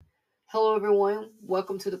Hello, everyone.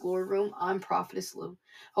 Welcome to the Glory Room. I'm Prophetess Lou.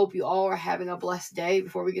 Hope you all are having a blessed day.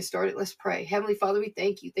 Before we get started, let's pray. Heavenly Father, we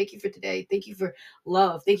thank you. Thank you for today. Thank you for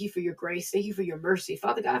love. Thank you for your grace. Thank you for your mercy.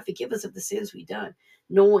 Father God, forgive us of the sins we've done,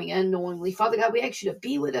 knowing and unknowingly. Father God, we ask you to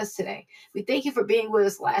be with us today. We thank you for being with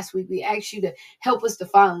us last week. We ask you to help us to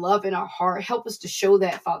find love in our heart. Help us to show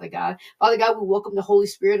that, Father God. Father God, we welcome the Holy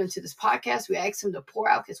Spirit into this podcast. We ask him to pour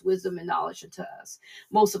out his wisdom and knowledge into us.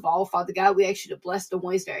 Most of all, Father God, we ask you to bless the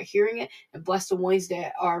ones that are hearing it and bless the ones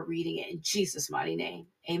that are reading it in Jesus' mighty name.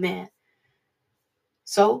 Amen.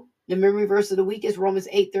 So, the memory verse of the week is Romans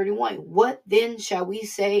 8:31. What then shall we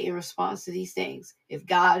say in response to these things? If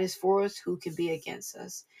God is for us, who can be against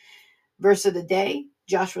us? Verse of the day,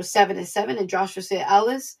 Joshua 7:7. And Joshua said,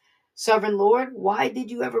 Alice, Sovereign Lord, why did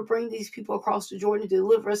you ever bring these people across the Jordan to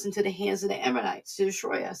deliver us into the hands of the Amorites to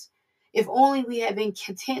destroy us? If only we had been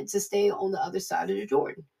content to stay on the other side of the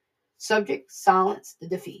Jordan. Subject, silence, the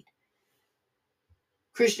defeat.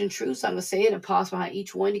 Christian truths, I'm going to say it and pause behind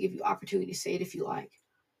each one to give you opportunity to say it if you like.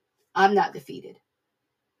 I'm not defeated.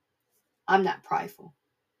 I'm not prideful.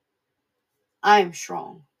 I am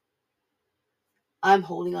strong. I'm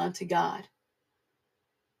holding on to God.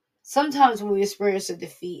 Sometimes when we experience a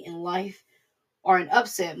defeat in life or an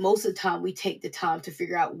upset, most of the time we take the time to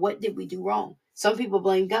figure out what did we do wrong. Some people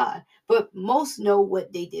blame God, but most know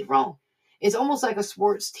what they did wrong. It's almost like a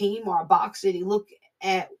sports team or a boxer. They look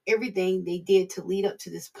at everything they did to lead up to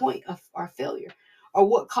this point of our failure or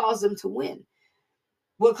what caused them to win.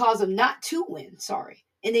 What caused them not to win, sorry.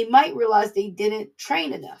 And they might realize they didn't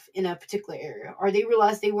train enough in a particular area, or they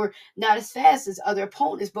realized they were not as fast as other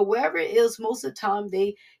opponents. But wherever it is, most of the time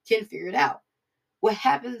they can figure it out. What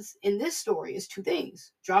happens in this story is two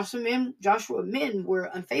things. Joshua men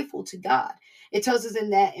were unfaithful to God. It tells us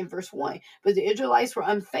in verse 1. But the Israelites were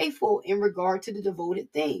unfaithful in regard to the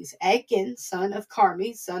devoted things. Achan, son of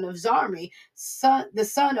Carmi, son of Zarmi, the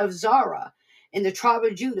son of Zara, in the tribe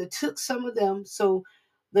of Judah, took some of them, so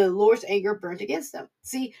the Lord's anger burnt against them.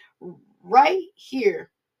 See, right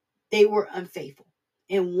here, they were unfaithful.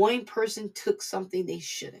 And one person took something they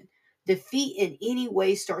shouldn't. Defeat in any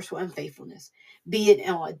way starts with unfaithfulness, be it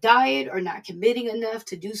on a diet or not committing enough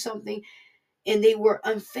to do something. And they were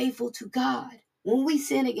unfaithful to God. When we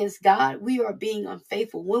sin against God, we are being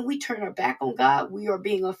unfaithful. When we turn our back on God, we are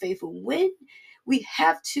being unfaithful. When we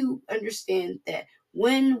have to understand that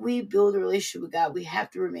when we build a relationship with God, we have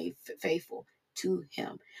to remain faithful to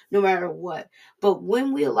him no matter what. But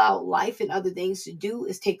when we allow life and other things to do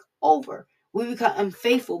is take over, we become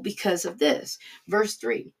unfaithful because of this. Verse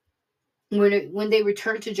 3. When they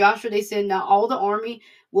returned to Joshua, they said, now all the army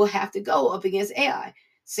will have to go up against Ai.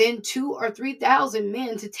 Send 2,000 or 3,000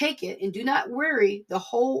 men to take it, and do not worry the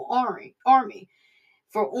whole army,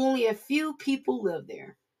 for only a few people live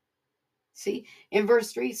there. See, in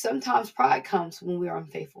verse 3, sometimes pride comes when we are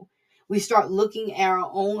unfaithful. We start looking at our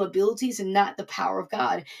own abilities and not the power of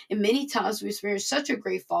God. And many times we experience such a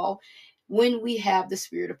great fall when we have the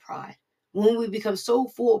spirit of pride. When we become so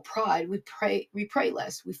full of pride, we pray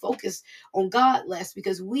less. We focus on God less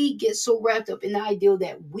because we get so wrapped up in the idea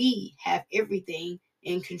that we have everything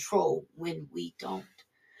in control when we don't.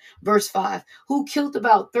 Verse 5, who killed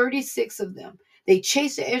about 36 of them. They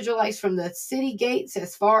chased the Israelites from the city gates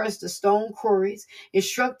as far as the stone quarries and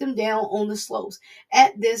struck them down on the slopes.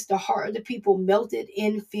 At this, the heart of the people melted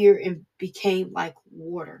in fear and became like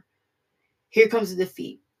water. Here comes the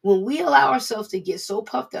defeat. When we allow ourselves to get so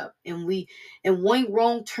puffed up and one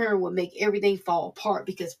wrong turn will make everything fall apart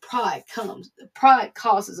because pride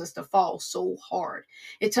causes us to fall so hard.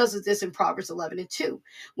 It tells us this in Proverbs 11:2.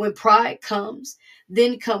 When pride comes,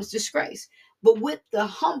 then comes disgrace. But with the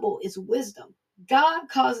humble is wisdom. God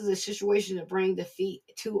causes a situation to bring defeat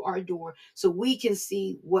to our door so we can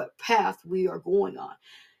see what path we are going on,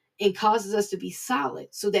 and causes us to be solid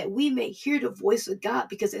so that we may hear the voice of God.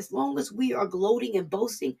 Because as long as we are gloating and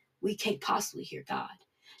boasting, we can't possibly hear God.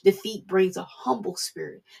 Defeat brings a humble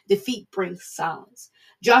spirit. Defeat brings silence.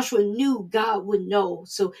 Joshua knew God would know,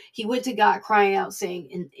 so he went to God crying out,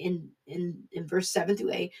 saying in verse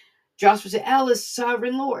 7-8, Joshua said, Alice,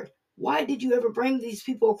 sovereign Lord, why did you ever bring these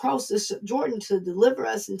people across this Jordan to deliver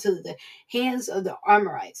us into the hands of the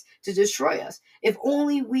Amorites to destroy us? If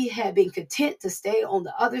only we had been content to stay on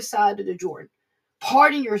the other side of the Jordan.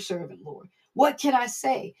 Pardon your servant, Lord. What can I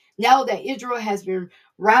say now that Israel has been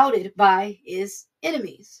routed by his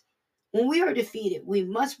enemies? When we are defeated, we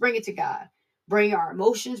must bring it to God. Bring our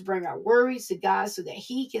emotions, bring our worries to God so that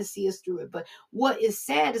he can see us through it. But what is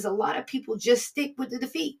sad is a lot of people just stick with the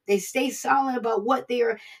defeat. They stay silent about what they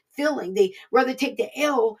are feeling. They rather take the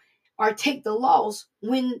L or take the loss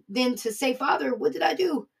than to say, Father, what did I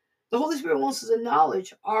do? The Holy Spirit wants us to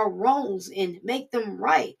acknowledge our wrongs and make them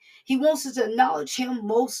right. He wants us to acknowledge Him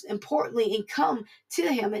most importantly and come to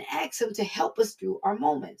Him and ask Him to help us through our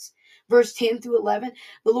moments. Verse 10 through 11,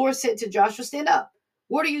 the Lord said to Joshua, stand up.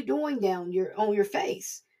 What are you doing down on your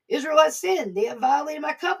face? Israel has sinned. They have violated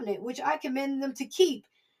my covenant, which I commanded them to keep.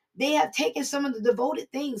 They have taken some of the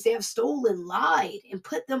devoted things. They have stolen, lied, and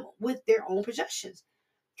put them with their own possessions.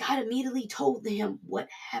 God immediately told him what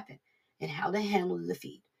happened and how to handle the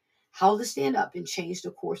defeat, how to stand up and change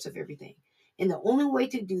the course of everything. And the only way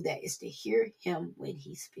to do that is to hear Him when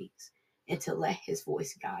He speaks and to let His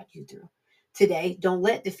voice guide you through. Today, don't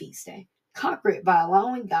let defeat stay. Conquer it by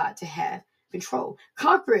allowing God to have control.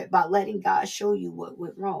 Conquer it by letting God show you what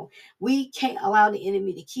went wrong. We can't allow the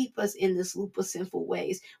enemy to keep us in this loop of sinful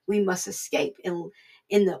ways. We must escape. And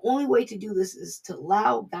the only way to do this is to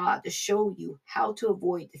allow God to show you how to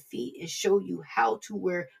avoid defeat and show you how to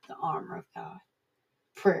wear the armor of God.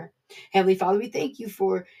 Prayer. Heavenly Father, we thank you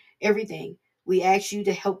for everything. We ask you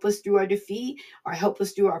to help us through our defeat or help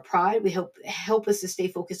us through our pride. We help us to stay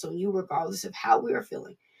focused on you regardless of how we are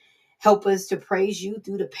feeling. Help us to praise you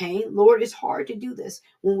through the pain. Lord, it's hard to do this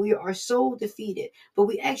when we are so defeated. But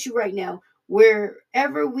we ask you right now,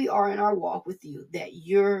 wherever we are in our walk with you, that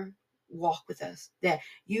you walk with us, that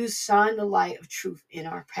you shine the light of truth in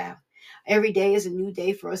our path. Every day is a new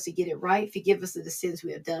day for us to get it right. Forgive us of the sins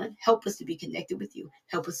we have done. Help us to be connected with you.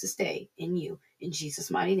 Help us to stay in you. In Jesus'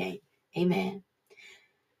 mighty name, amen.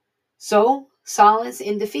 So, silence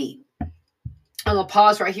and defeat. I'm going to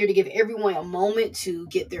pause right here to give everyone a moment to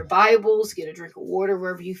get their Bibles, get a drink of water,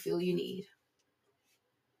 wherever you feel you need.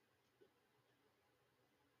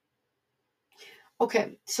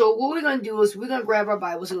 Okay, so what we're going to do is we're going to grab our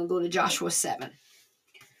Bibles and we're going to go to Joshua 7.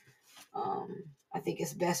 I think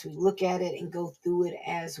it's best we look at it and go through it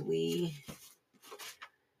as we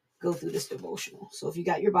go through this devotional. So if you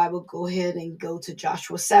got your Bible, go ahead and go to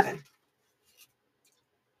Joshua 7.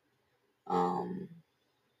 We're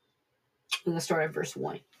going to start at verse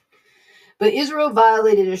 1. But Israel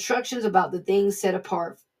violated instructions about the things set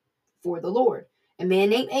apart for the Lord. A man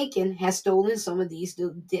named Achan has stolen some of these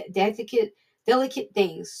delicate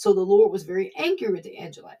things, so the Lord was very angry with the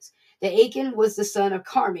Israelites. The Achan was the son of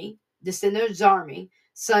Carmi, descendant of Zarmi,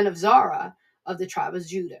 son of Zara of the tribe of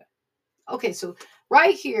Judah. Okay, so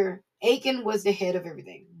right here, Achan was the head of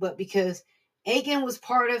everything, but because Achan was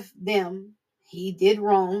part of them, he did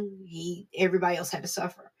wrong. Everybody else had to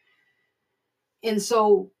suffer. And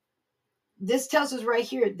so this tells us right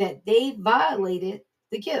here that they violated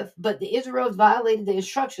the gift, but the Israelites violated the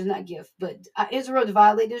instructions, not gift, but Israel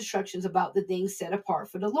violated instructions about the things set apart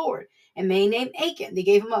for the Lord. And man named Achan, they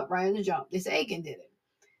gave him up right in the jump. They said Achan did it.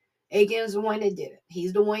 Achan is the one that did it.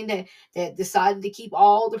 He's the one that decided to keep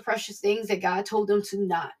all the precious things that God told them to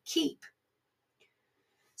not keep.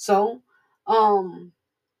 So, we're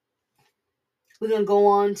gonna go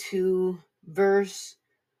on to verse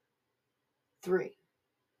 3.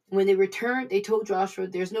 When they returned, they told Joshua,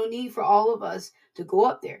 there's no need for all of us to go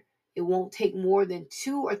up there. It won't take more than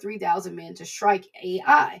 2,000 or 3,000 men to strike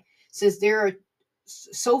Ai, since there are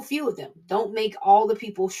so few of them. Don't make all the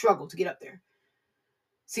people struggle to get up there.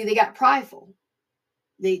 See, they got prideful.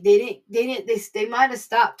 They might have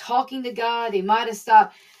stopped talking to God. They might have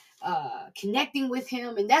stopped connecting with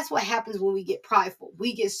Him, and that's what happens when we get prideful.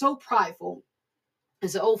 We get so prideful,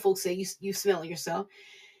 as the old folks say, you smell yourself.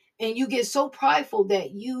 And you get so prideful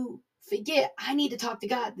that you forget, I need to talk to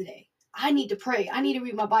God today. I need to pray. I need to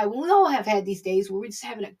read my Bible. We all have had these days where we're just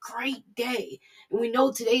having a great day. And we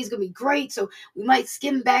know today is going to be great. So we might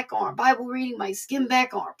skim back on our Bible reading, might skim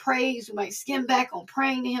back on our praise. We might skim back on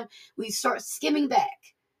praying to Him. We start skimming back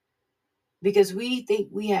because we think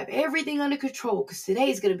we have everything under control because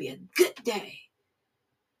today is going to be a good day.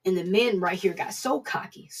 And the men right here got so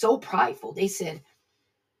cocky, so prideful. They said,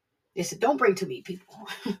 don't bring too many people.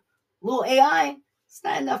 Little Ai, it's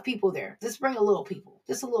not enough people there. Just bring a little people,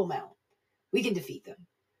 just a little amount. We can defeat them.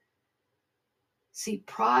 See,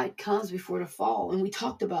 pride comes before the fall, and we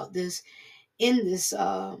talked about this in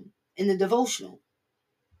the devotional.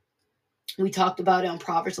 We talked about it on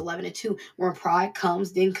Proverbs 11:2, where pride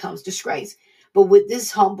comes, then comes disgrace. But with the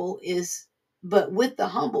humble is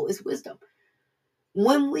wisdom.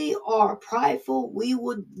 When we are prideful, we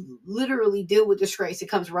would literally deal with disgrace. It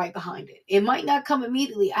comes right behind it. It might not come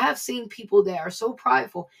immediately. I have seen people that are so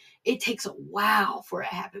prideful, it takes a while for it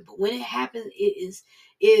to happen. But when it happens, it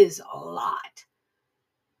is a lot.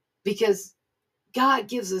 Because God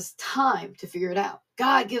gives us time to figure it out.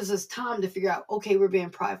 God gives us time to figure out, okay, we're being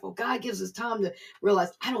prideful. God gives us time to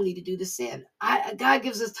realize, I don't need to do the sin. God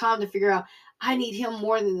gives us time to figure out, I need Him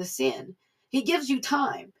more than the sin. He gives you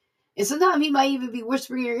time. And sometimes he might even be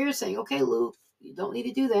whispering in your ear saying, okay, Lou, you don't need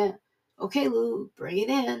to do that. Okay, Lou, bring it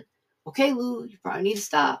in. Okay, Lou, you probably need to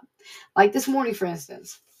stop. Like this morning, for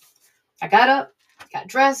instance, I got up, got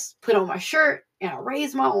dressed, put on my shirt, and I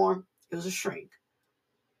raised my arm. It was a shrink.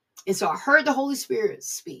 And so I heard the Holy Spirit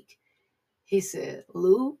speak. He said,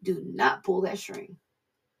 Lou, do not pull that string.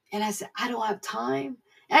 And I said, I don't have time.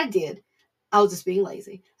 And I did. I was just being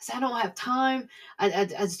lazy. I said, I don't have time. I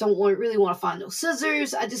just don't really want to find no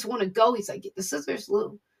scissors. I just want to go. He's like, get the scissors,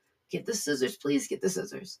 Lou. Get the scissors, please get the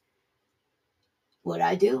scissors. What'd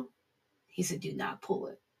I do? He said, do not pull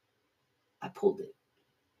it. I pulled it.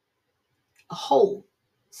 A hole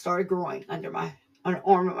started growing under on the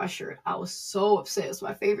arm of my shirt. I was so upset. It was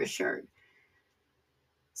my favorite shirt.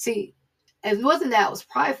 See, it wasn't that I was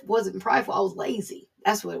wasn't prideful. I was lazy.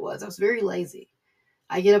 That's what it was. I was very lazy.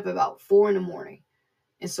 I get up about 4 a.m.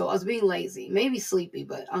 And so I was being lazy, maybe sleepy,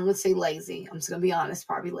 but I'm going to say lazy. I'm just going to be honest,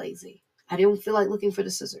 probably lazy. I didn't feel like looking for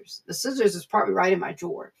the scissors. The scissors is probably right in my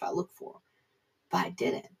drawer if I look for them, but I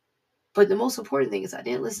didn't. But the most important thing is I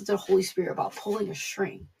didn't listen to the Holy Spirit about pulling a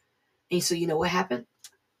string. And so you know what happened?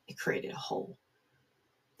 It created a hole.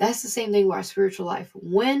 That's the same thing with our spiritual life.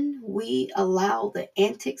 When we allow the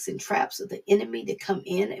antics and traps of the enemy to come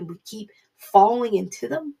in and we keep falling into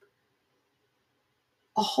them,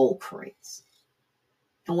 a hole creates.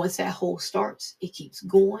 And once that hole starts, it keeps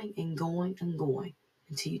going and going and going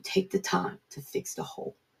until you take the time to fix the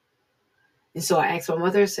hole. And so I asked my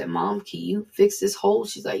mother, I said, Mom, can you fix this hole?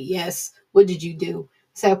 She's like, yes. What did you do? I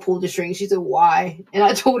said, I pulled the string. She said, why? And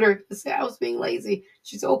I told her, I said, I was being lazy.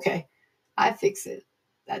 She said, okay, I fix it.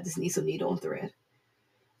 I just need some needle and thread.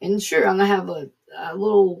 And sure, I'm going to have a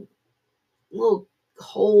little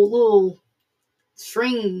hole, little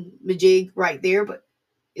string majig right there, but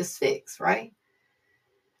it's fixed, right?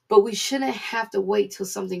 But we shouldn't have to wait till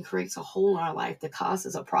something creates a hole in our life that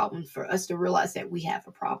causes a problem for us to realize that we have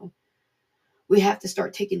a problem. We have to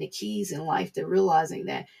start taking the keys in life to realizing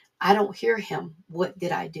that I don't hear him. What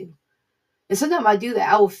did I do? And sometimes I do that.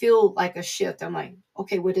 I will feel like a shift. I'm like,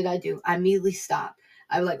 okay, what did I do? I immediately stop.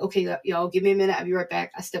 I'm like, okay, y'all, give me a minute. I'll be right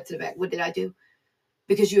back. I step to the back. What did I do?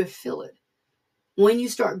 Because you feel it. When you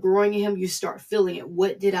start growing in him, you start feeling it.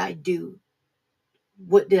 What did I do?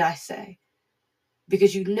 What did I say?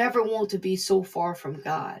 Because you never want to be so far from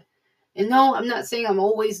God. And no, I'm not saying I'm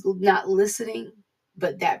always not listening,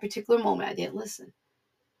 but that particular moment I didn't listen.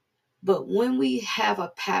 But when we have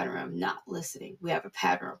a pattern of not listening, we have a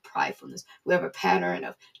pattern of pridefulness, we have a pattern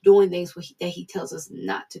of doing things that he tells us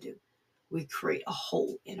not to do, we create a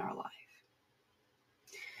hole in our life.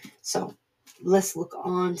 So let's look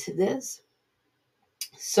on to this.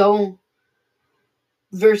 So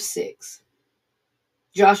verse 6.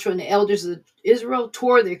 Joshua and the elders of Israel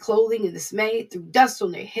tore their clothing in dismay, threw dust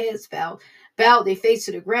on their heads, bowed their face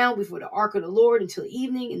to the ground before the ark of the Lord until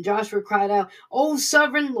evening. And Joshua cried out, O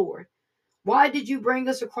sovereign Lord, why did you bring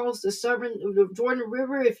us across the Jordan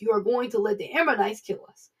River if you are going to let the Amorites kill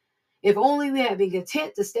us? If only we had been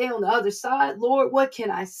content to stay on the other side. Lord, what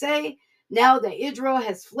can I say now that Israel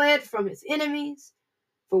has fled from his enemies?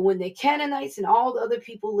 For when the Canaanites and all the other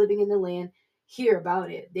people living in the land hear about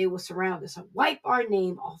it, they will surround us and wipe our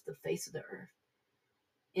name off the face of the earth.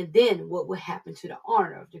 And then what would happen to the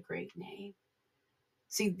honor of the great name?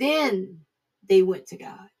 See, then they went to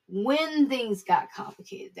God. When things got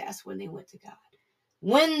complicated, that's when they went to God.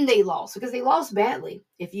 When they lost, because they lost badly.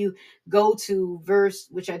 If you go to verse,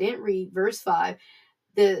 which I didn't read, verse 5,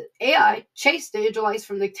 the Ai chased the Israelites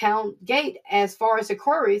from the town gate as far as the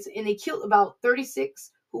quarries, and they killed about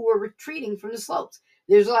 36 who were retreating from the slopes.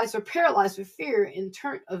 The Israelites were paralyzed with fear and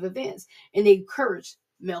turn of events, and their courage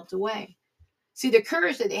melted away. See, the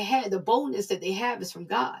courage that they had, the boldness that they have is from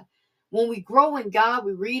God. When we grow in God,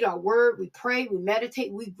 we read our word, we pray, we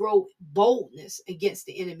meditate, we grow boldness against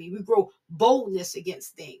the enemy. We grow boldness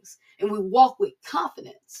against things, and we walk with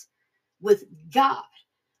confidence with God.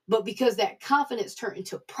 But because that confidence turned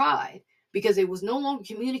into pride, because they was no longer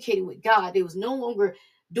communicating with God, they was no longer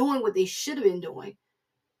doing what they should have been doing.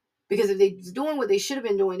 Because if they was doing what they should have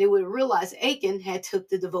been doing, they would have realized Achan had took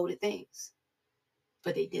the devoted things.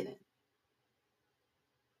 But they didn't.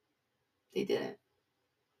 They didn't.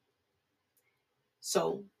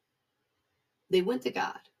 So they went to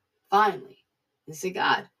God, finally, and said,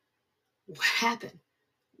 God, what happened?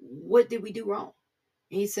 What did we do wrong?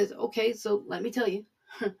 And he says, okay, so let me tell you.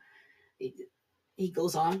 He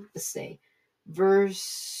goes on to say,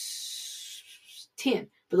 verse 10.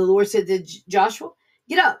 But the Lord said to Joshua,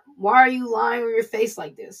 get up. Why are you lying on your face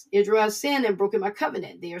like this? Israel has sinned and broken my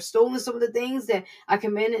covenant. They have stolen some of the things that I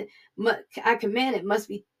commanded must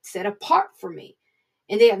be set apart for me.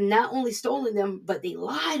 And they have not only stolen them, but they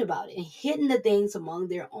lied about it and hidden the things among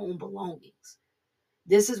their own belongings.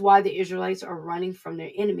 This is why the Israelites are running from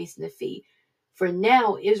their enemies in defeat. For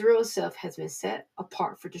now, Israel itself has been set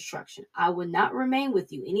apart for destruction. I will not remain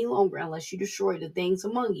with you any longer unless you destroy the things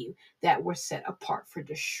among you that were set apart for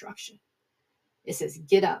destruction. It says,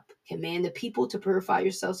 get up, command the people to purify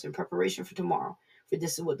yourselves in preparation for tomorrow. For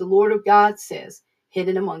this is what the Lord of God says,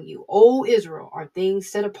 hidden among you, O Israel, are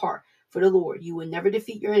things set apart for the Lord. You will never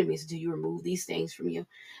defeat your enemies until you remove these things from you.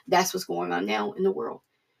 That's what's going on now in the world.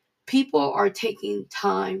 People are taking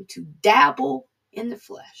time to dabble in the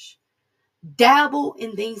flesh, dabble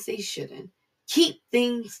in things they shouldn't, keep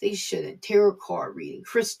things they shouldn't, tarot card reading,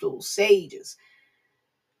 crystals, sages,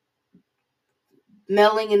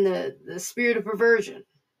 meddling in the spirit of perversion.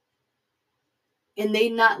 And they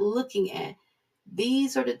not looking at,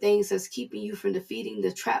 these are the things that's keeping you from defeating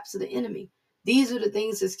the traps of the enemy. These are the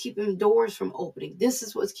things that's keeping doors from opening. This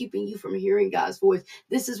is what's keeping you from hearing God's voice.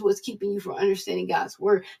 This is what's keeping you from understanding God's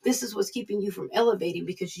word. This is what's keeping you from elevating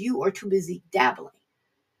because you are too busy dabbling.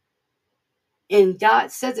 And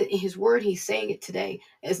God says it in his word. He's saying it today.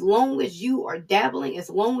 As long as you are dabbling, as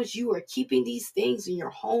long as you are keeping these things in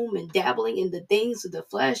your home and dabbling in the things of the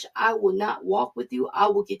flesh, I will not walk with you. I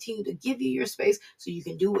will continue to give you your space so you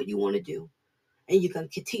can do what you want to do. And you can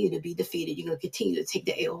continue to be defeated. You're going to continue to take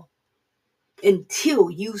the L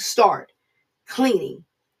until you start cleaning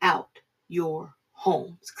out your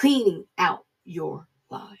homes, cleaning out your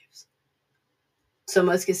lives. Some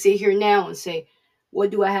of us can sit here now and say,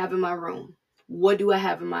 what do I have in my room? What do I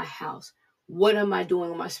have in my house? What am I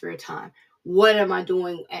doing in my spare time? What am I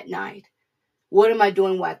doing at night? What am I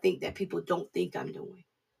doing what I think that people don't think I'm doing?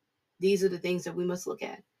 These are the things that we must look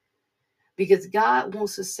at. Because God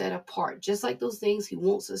wants us set apart. Just like those things, he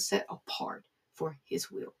wants us set apart for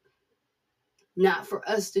his will. Not for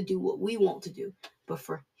us to do what we want to do, but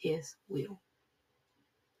for his will.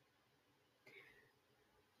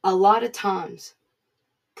 A lot of times,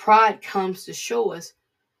 pride comes to show us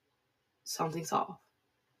something's off.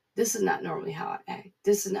 This is not normally how I act.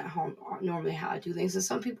 This is not normally how I do things. And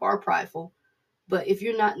some people are prideful. But if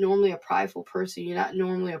you're not normally a prideful person, you're not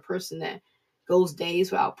normally a person that goes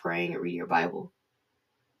days without praying and reading your Bible,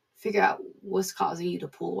 figure out what's causing you to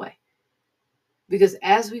pull away. Because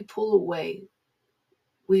as we pull away,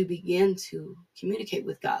 we begin to communicate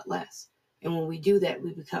with God less. And when we do that,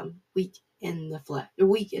 we become weak in the flesh, or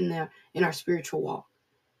weak in our spiritual walk.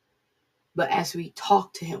 But as we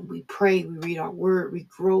talk to him, we pray, we read our word, we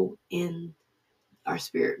grow in our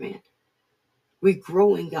spirit, man. We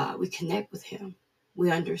grow in God. We connect with him. We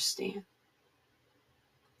understand.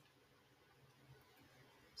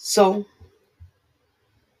 So,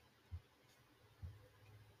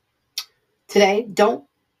 today, don't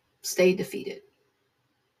stay defeated.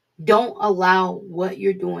 Don't allow what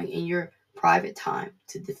you're doing in your private time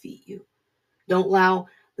to defeat you. Don't allow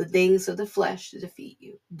the things of the flesh to defeat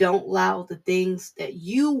you. Don't allow the things that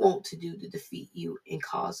you want to do to defeat you and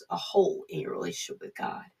cause a hole in your relationship with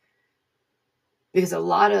God. Because a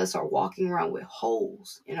lot of us are walking around with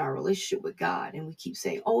holes in our relationship with God. And we keep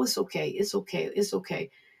saying, oh, it's okay. It's okay. It's okay.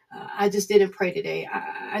 I just didn't pray today.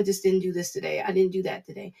 I just didn't do this today. I didn't do that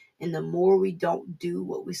today. And the more we don't do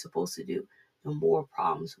what we're supposed to do, the more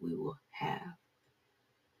problems we will have.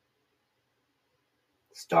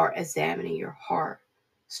 Start examining your heart.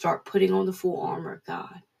 Start putting on the full armor of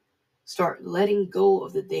God. Start letting go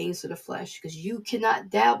of the things of the flesh, because you cannot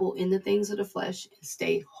dabble in the things of the flesh and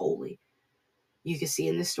stay holy. You can see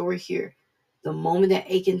in this story here, the moment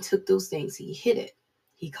that Achan took those things, he hid it.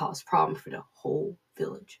 He caused problem for the whole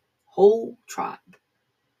village, whole tribe.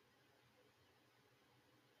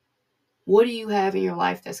 What do you have in your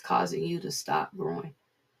life that's causing you to stop growing?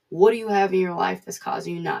 What do you have in your life that's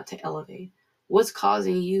causing you not to elevate? What's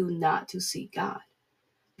causing you not to seek God?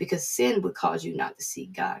 Because sin would cause you not to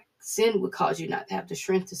seek God. Sin would cause you not to have the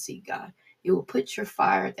strength to seek God. It will put your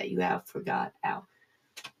fire that you have for God out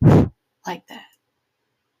like that.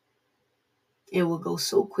 It will go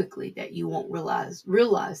so quickly that you won't realize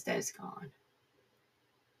that it's gone.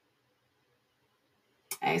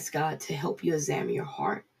 Ask God to help you examine your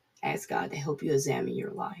heart. Ask God to help you examine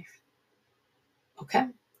your life. Okay?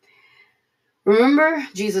 Remember,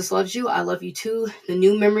 Jesus loves you. I love you too. The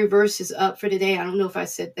new memory verse is up for today. I don't know if I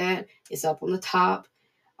said that. It's up on the top.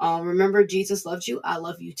 Remember, Jesus loves you. I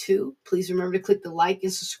love you too. Please remember to click the like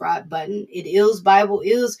and subscribe button. It is Bible,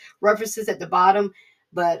 is references at the bottom,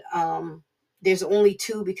 but there's only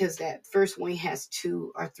 2 because that first one has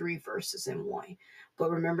 2 or 3 verses in one.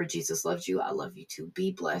 But remember, Jesus loves you. I love you too.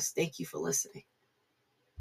 Be blessed. Thank you for listening.